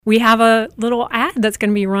we have a little ad that's going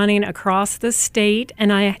to be running across the state,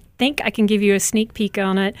 and I think I can give you a sneak peek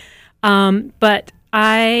on it. But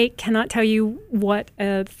I cannot tell you what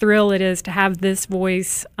a thrill it is to have this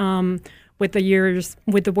voice with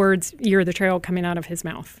the words "Year of the Trail" coming out of his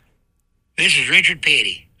mouth. This is Richard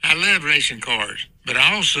Petty. I love racing cars, but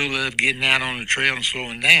I also love getting out on the trail and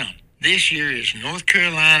slowing down. This year is North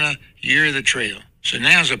Carolina Year of the Trail. So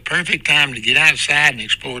now's a perfect time to get outside and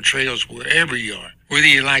explore trails wherever you are. Whether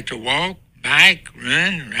you like to walk, bike,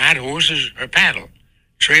 run, ride horses, or paddle,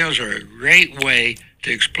 trails are a great way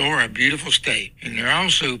to explore our beautiful state. And they're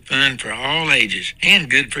also fun for all ages and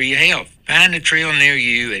good for your health. Find a trail near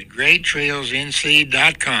you at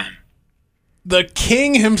greattrailsnc.com. The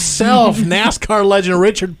king himself, NASCAR legend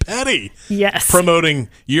Richard Petty. Yes. Promoting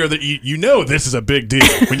Year of the... You know this is a big deal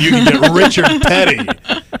when you can get Richard Petty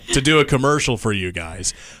to do a commercial for you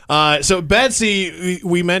guys. So, Betsy,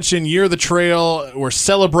 we mentioned Year of the Trail. We're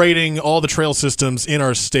celebrating all the trail systems in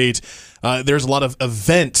our state. There's a lot of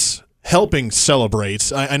events helping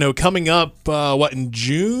celebrate. I know coming up, in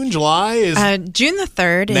June, July? June the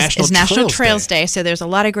 3rd is National Trails Day. So there's a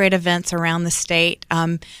lot of great events around the state.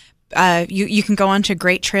 You can go on to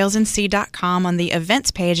greattrailsnc.com on the events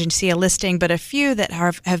page and see a listing, but a few that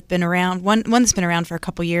have been around, one that's been around for a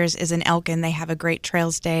couple years is in Elkin. They have a Great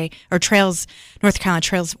Trails Day, or North Carolina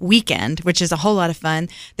Trails Weekend, which is a whole lot of fun.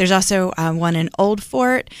 There's also one in Old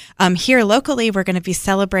Fort. Here locally, we're going to be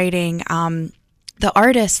celebrating the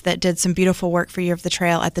artists that did some beautiful work for Year of the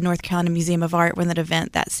Trail at the North Carolina Museum of Art with an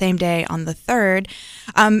event that same day on the 3rd.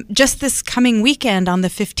 Just this coming weekend on the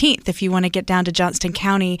 15th, if you want to get down to Johnston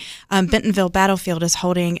County, Bentonville Battlefield is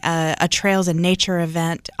holding a Trails and Nature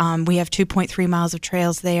event. We have 2.3 miles of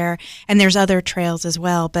trails there, and there's other trails as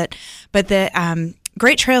well. But the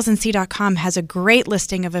GreatTrailsNC.com has a great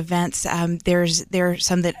listing of events. There are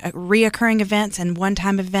some that reoccurring events and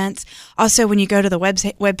one-time events. Also, when you go to the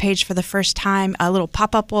webpage for the first time, a little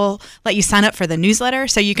pop-up will let you sign up for the newsletter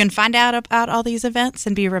so you can find out about all these events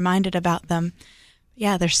and be reminded about them.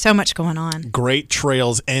 Yeah, there's so much going on.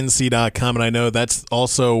 GreatTrailsNC.com, and I know that's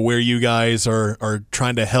also where you guys are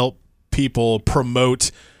trying to help people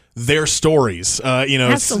promote their stories,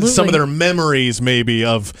 Absolutely. Some of their memories maybe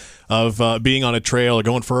of being on a trail or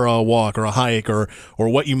going for a walk or a hike or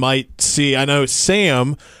what you might see. I know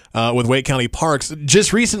Sam with Wake County Parks,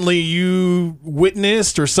 just recently you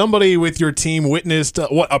witnessed, or somebody with your team witnessed,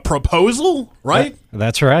 a proposal, right?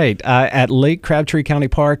 That's right. At Lake Crabtree County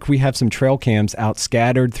Park, we have some trail cams out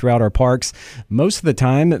scattered throughout our parks. Most of the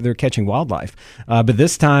time, they're catching wildlife. But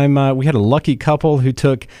this time, we had a lucky couple who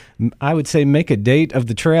took, I would say, make a date of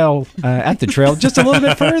the trail, at the trail, just a little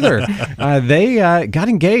bit further. They got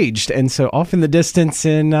engaged. And so off in the distance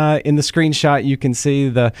in the screenshot, you can see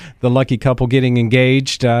the lucky couple getting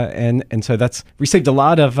engaged. And so that's received a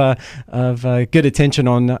lot of good attention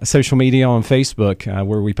on social media, on Facebook,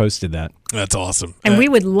 where we posted that. That's awesome. And we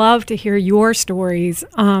would love to hear your stories,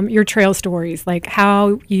 your trail stories, like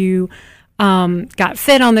how you got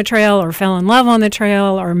fit on the trail or fell in love on the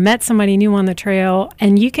trail or met somebody new on the trail.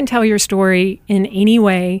 And you can tell your story in any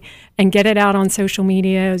way and get it out on social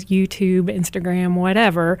media, YouTube, Instagram,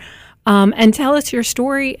 whatever. And tell us your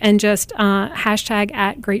story and just hashtag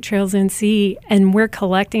at GreatTrailsNC. And we're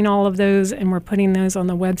collecting all of those and we're putting those on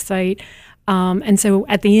the website. And so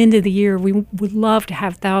at the end of the year, we would love to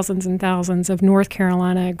have thousands and thousands of North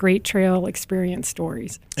Carolina Great Trail experience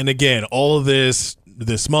stories. And again, all of this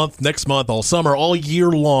month, next month, all summer, all year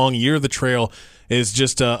long, Year of the Trail is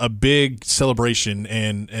just a big celebration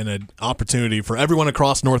and an opportunity for everyone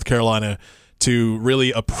across North Carolina to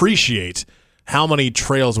really appreciate how many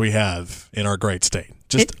trails we have in our great state.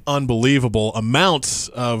 Just unbelievable amounts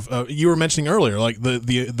of, you were mentioning earlier, like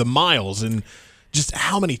the miles and just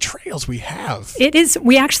how many trails we have. It is.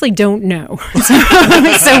 We actually don't know.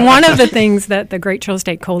 So one of the things that the Great Trail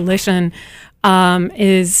State Coalition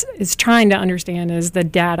is trying to understand is the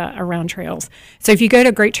data around trails. So if you go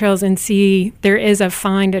to Great Trails NC, there is a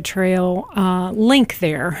Find a Trail link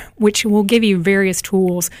there, which will give you various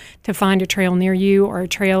tools to find a trail near you or a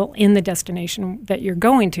trail in the destination that you're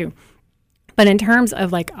going to. But in terms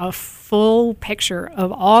of like a full picture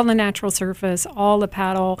of all the natural surface, all the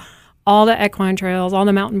paddle, all the equine trails, all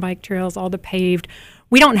the mountain bike trails, all the paved,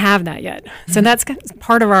 we don't have that yet. So that's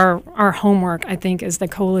part of our homework, I think, as the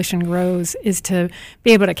coalition grows, is to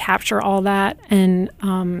be able to capture all that and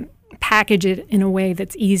package it in a way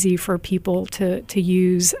that's easy for people to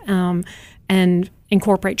use and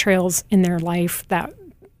incorporate trails in their life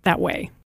that way.